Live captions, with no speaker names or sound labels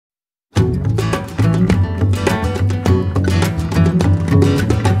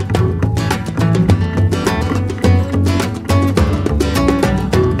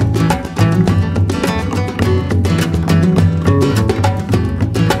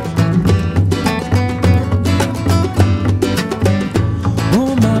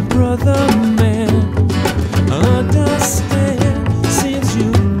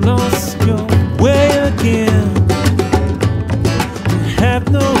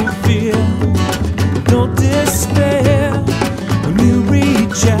don't fear, don't despair. When you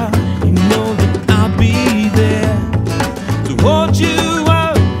reach out, you know that I'll be there to hold you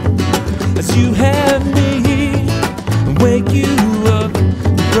up as you have me, and wake you up,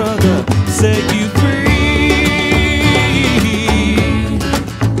 brother, set you free.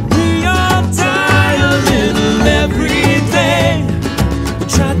 We all die a little every day. We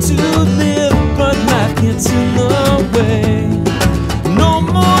try to live, but life gets in the way. No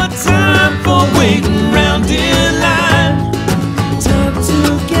more time for waiting round in line. Time to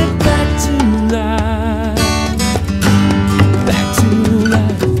get back to life. Back to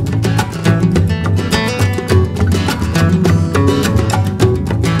life.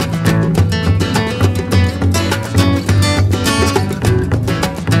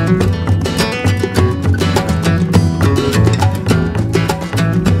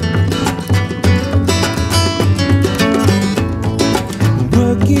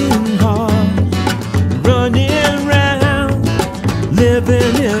 Working hard, running round,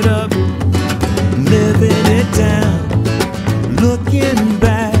 living it up, living it down. Looking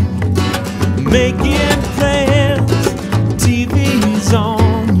back, making plans. TV's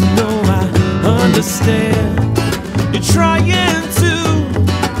on, you know I understand. You're trying to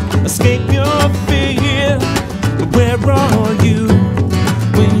escape your fear, but where are you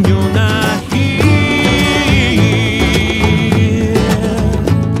when you're not here?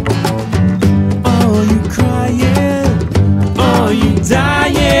 Are you crying? Are you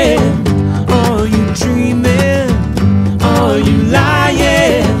dying? Are you dreaming? Are you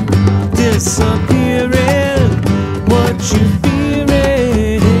lying? Disappearing? What you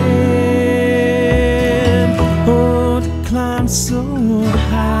fearing? Oh, to climb so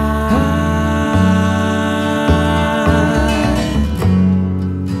high.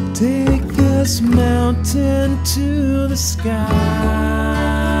 Take this mountain to the sky.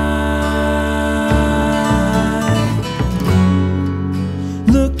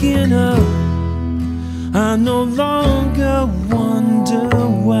 Looking up, I no longer